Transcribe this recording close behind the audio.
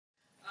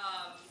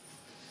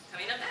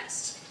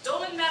next,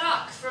 Dolan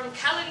Madoc from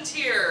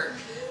Calontir,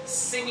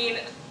 singing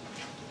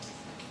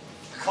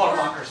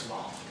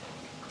Kormakersmal.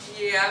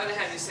 Yeah, I'm going to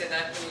have you say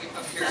that when we come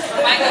up here. From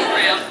Mikal the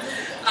Ram.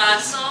 A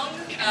song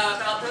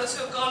about those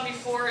who have gone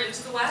before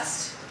into the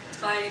West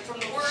from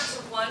the words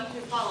of one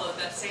who followed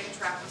that same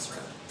trackless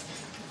road.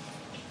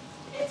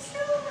 It's so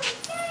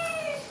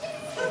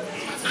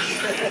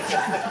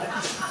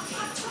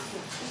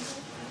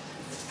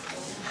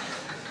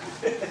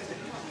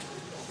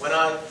When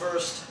I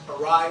first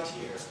arrived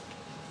here,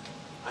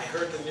 I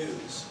heard the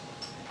news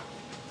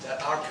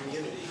that our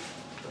community,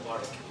 the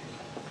Bardic community,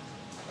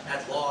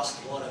 had lost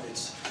one of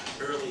its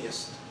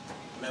earliest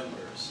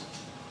members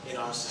in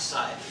our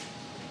society,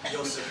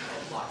 Joseph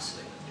of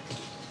Locksley.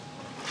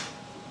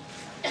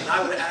 And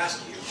I would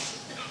ask you,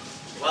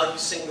 while you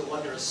sing the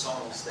wondrous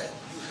songs that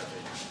you have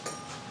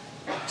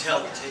written, tell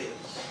the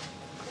tales,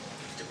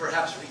 to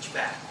perhaps reach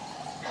back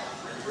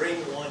and bring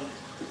one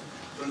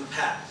from the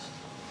past,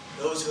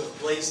 those who have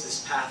blazed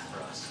this path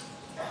for us,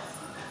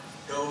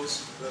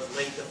 those who have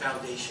laid the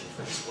foundation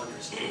for this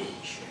wondrous day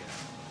we share.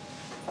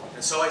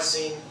 And so I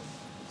sing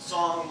a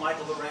song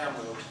Mikal the Ram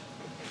wrote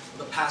for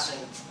the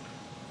passing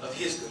of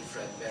his good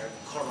friend, Baron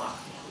Cormac.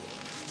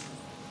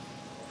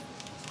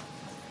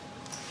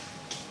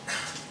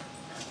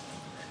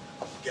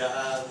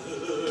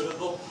 Gather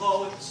the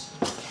poets,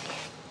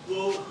 the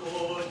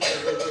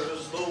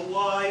warriors, the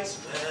wise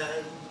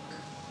men,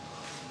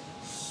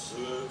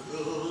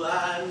 circle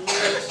and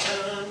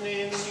listen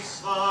in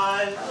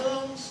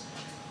silence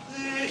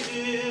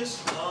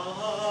this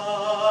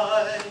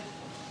night.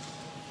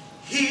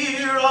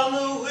 Hear on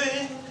the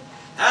wind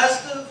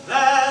as the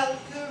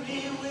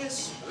Valkyrie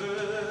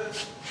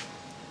whispers,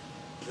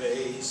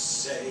 they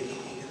say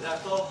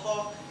that the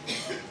hawk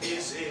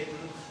is in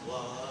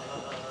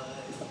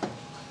flight.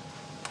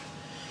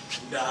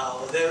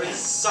 Now there is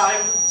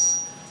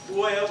silence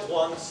where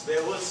once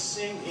there was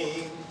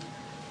singing.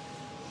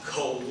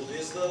 Cold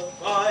is the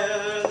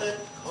fire that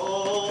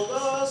called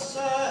us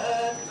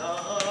at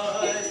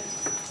night.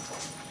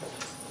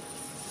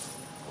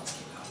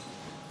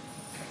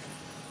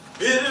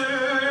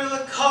 Bitter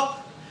the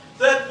cup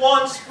that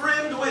once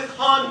brimmed with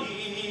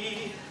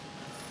honey.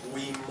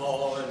 We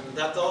mourn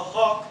that the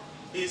hawk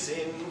is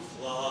in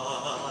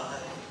flight.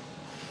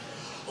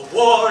 A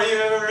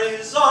warrior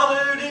is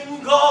honored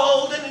in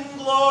gold and in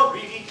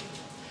glory.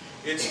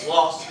 It's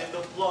lost if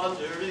the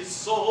plunder is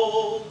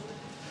sold.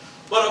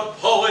 But a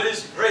poet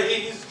is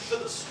praised for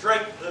the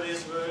strength of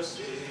his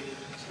verses,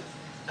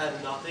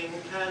 and nothing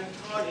can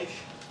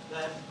tarnish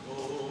that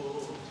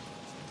gold.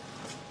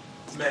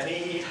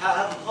 Many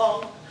have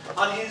hung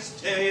on his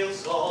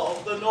tales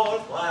of the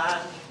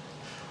Northland,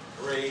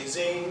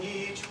 praising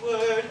each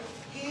word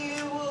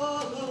he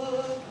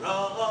would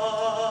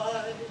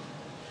write.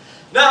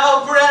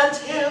 Now grant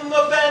him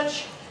a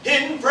bench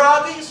in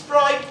Bragi's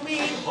bright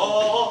mead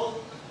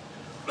hall.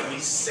 We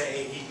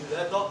say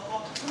that the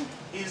hawk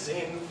is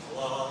in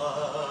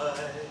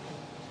flight.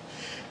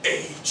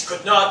 Age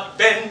could not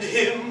bend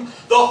him,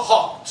 the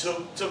hawk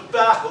took to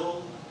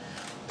battle,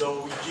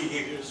 though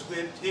years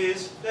whipped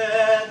his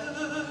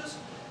feathers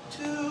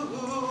too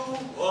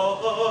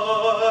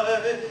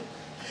wide.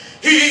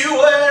 He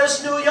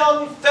wears new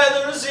young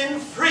feathers in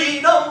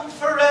freedom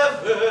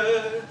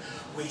forever.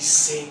 We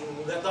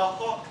sing that the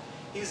hawk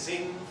is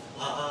in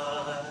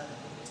flight.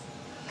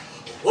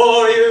 A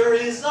warrior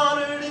is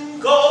honored in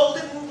gold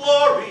and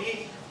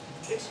glory.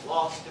 It's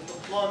lost if the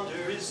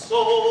plunder is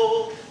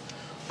sold.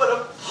 But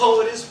a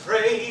poet is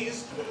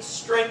praised for the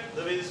strength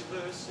of his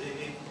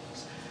verses,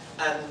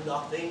 and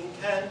nothing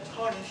can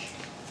tarnish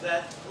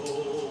that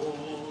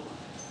gold.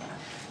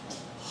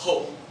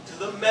 Home to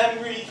the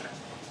memory,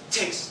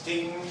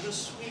 tasting the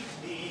sweet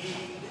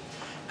mead,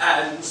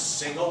 and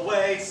sing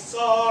away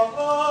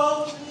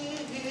sorrow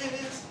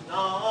this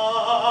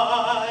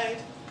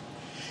night.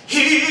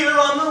 Here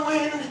on the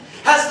wind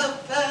as the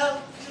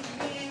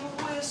Valkyrie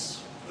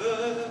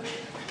whispered,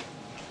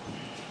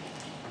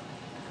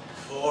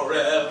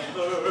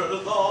 forever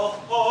the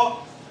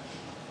hawk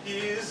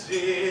is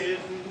in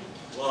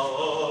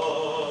flight.